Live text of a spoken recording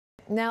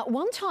Now,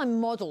 one-time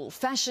model,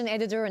 fashion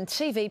editor and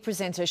TV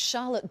presenter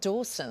Charlotte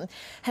Dawson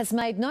has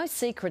made no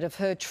secret of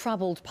her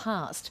troubled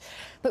past.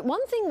 But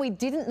one thing we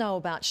didn't know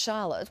about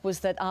Charlotte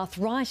was that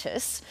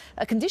arthritis,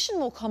 a condition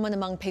more common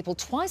among people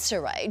twice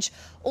her age,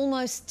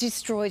 almost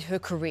destroyed her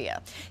career.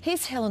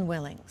 Here's Helen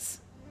Wellings.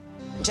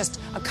 Just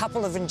a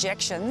couple of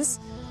injections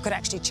could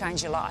actually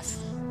change your life.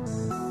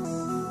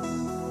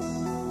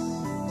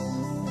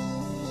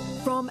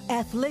 From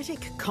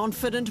athletic,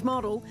 confident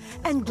model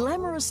and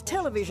glamorous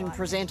television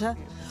presenter,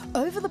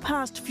 over the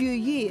past few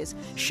years,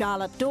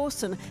 Charlotte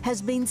Dawson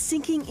has been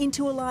sinking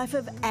into a life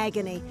of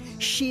agony,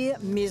 sheer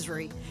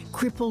misery,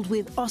 crippled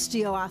with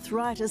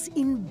osteoarthritis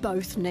in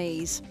both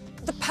knees.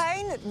 The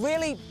pain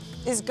really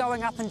is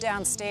going up and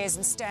down stairs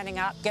and standing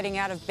up, getting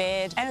out of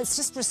bed, and it's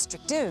just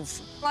restrictive.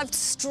 I've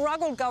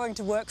struggled going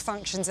to work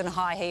functions in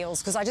high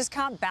heels because I just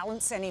can't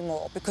balance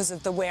anymore because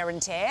of the wear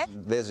and tear.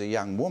 There's a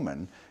young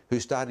woman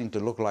who's starting to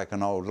look like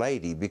an old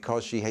lady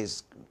because she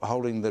is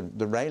holding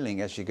the railing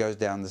as she goes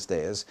down the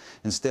stairs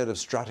instead of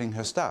strutting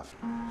her stuff.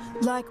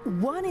 Like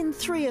 1 in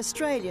 3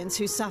 Australians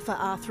who suffer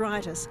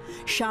arthritis,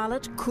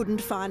 Charlotte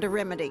couldn't find a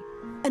remedy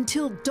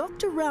until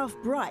Dr. Ralph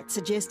Bright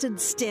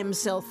suggested stem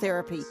cell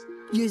therapy,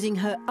 using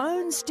her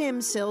own stem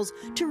cells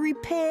to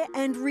repair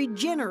and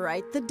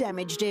regenerate the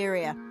damaged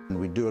area.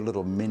 We do a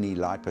little mini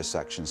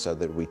liposuction so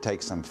that we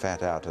take some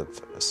fat out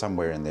of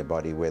somewhere in their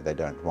body where they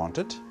don't want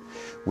it.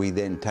 We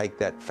then take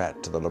that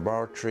fat to the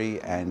laboratory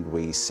and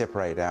we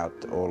separate out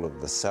all of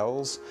the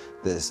cells.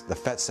 The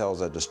fat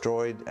cells are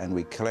destroyed and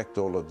we collect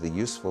all of the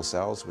useful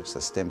cells, which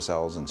are stem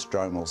cells and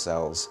stromal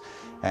cells,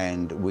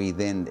 and we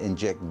then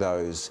inject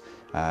those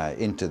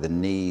into the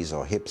knees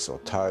or hips or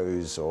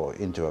toes or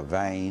into a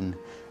vein,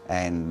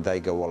 and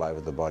they go all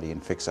over the body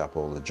and fix up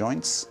all the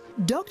joints.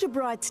 Dr.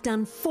 Bright's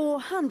done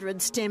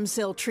 400 stem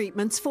cell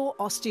treatments for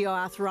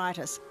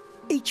osteoarthritis,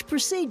 each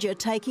procedure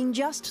taking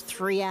just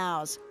 3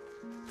 hours.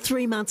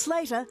 3 months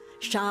later,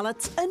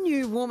 Charlotte's a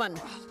new woman.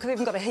 I've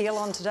even got a heel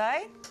on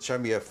today. Show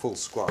me a full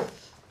squat.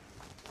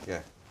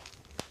 Yeah.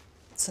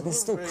 So there's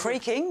still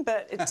creaking,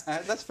 but it's,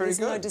 that's very there's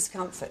good. No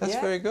discomfort. That's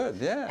yeah? very good,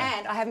 yeah.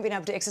 And I haven't been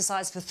able to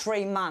exercise for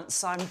 3 months,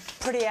 so I'm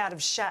pretty out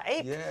of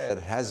shape. Yeah,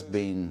 it has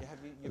been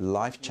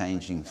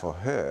life-changing for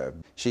her.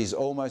 She's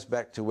almost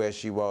back to where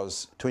she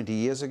was 20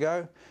 years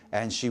ago,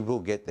 and she will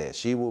get there.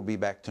 She will be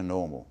back to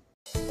normal.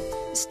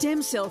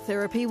 Stem cell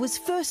therapy was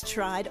first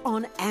tried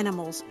on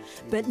animals,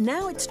 but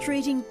now it's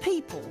treating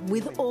people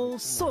with all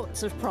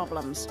sorts of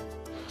problems.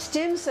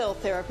 Stem cell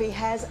therapy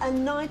has a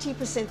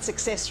 90%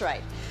 success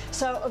rate.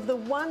 So of the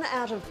 1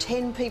 out of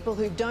 10 people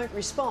who don't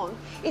respond,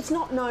 it's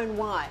not known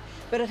why,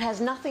 but it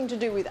has nothing to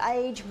do with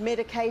age,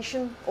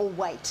 medication or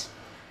weight.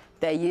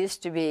 They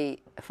used to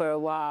be, for a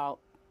while,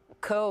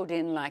 curled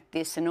in like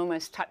this and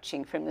almost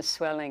touching from the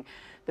swelling.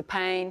 The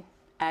pain,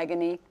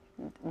 agony,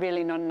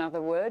 really not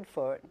another word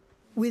for it.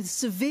 With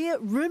severe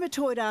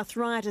rheumatoid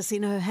arthritis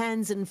in her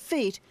hands and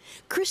feet,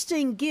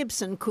 Christine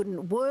Gibson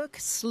couldn't work,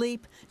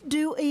 sleep,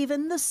 do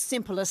even the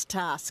simplest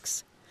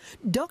tasks.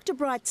 Dr.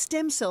 Bright's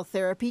stem cell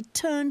therapy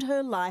turned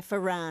her life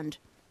around.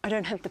 I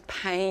don't have the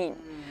pain.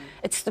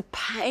 It's the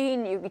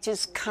pain you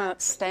just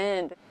can't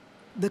stand.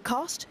 The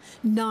cost?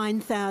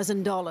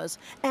 $9,000,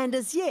 and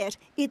as yet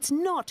it's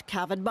not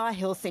covered by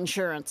health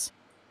insurance.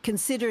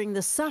 Considering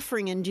the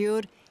suffering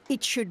endured,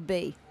 it should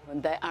be.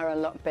 They are a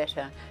lot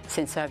better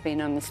since I've been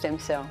on the stem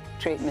cell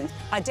treatment.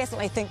 I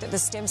definitely think that the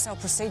stem cell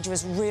procedure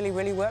has really,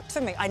 really worked for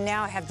me. I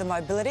now have the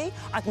mobility.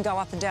 I can go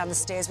up and down the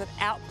stairs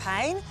without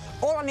pain.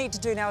 All I need to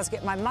do now is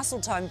get my muscle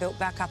tone built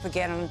back up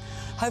again, and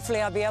hopefully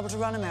I'll be able to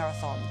run a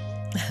marathon.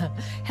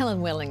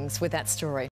 Helen Wellings with that story.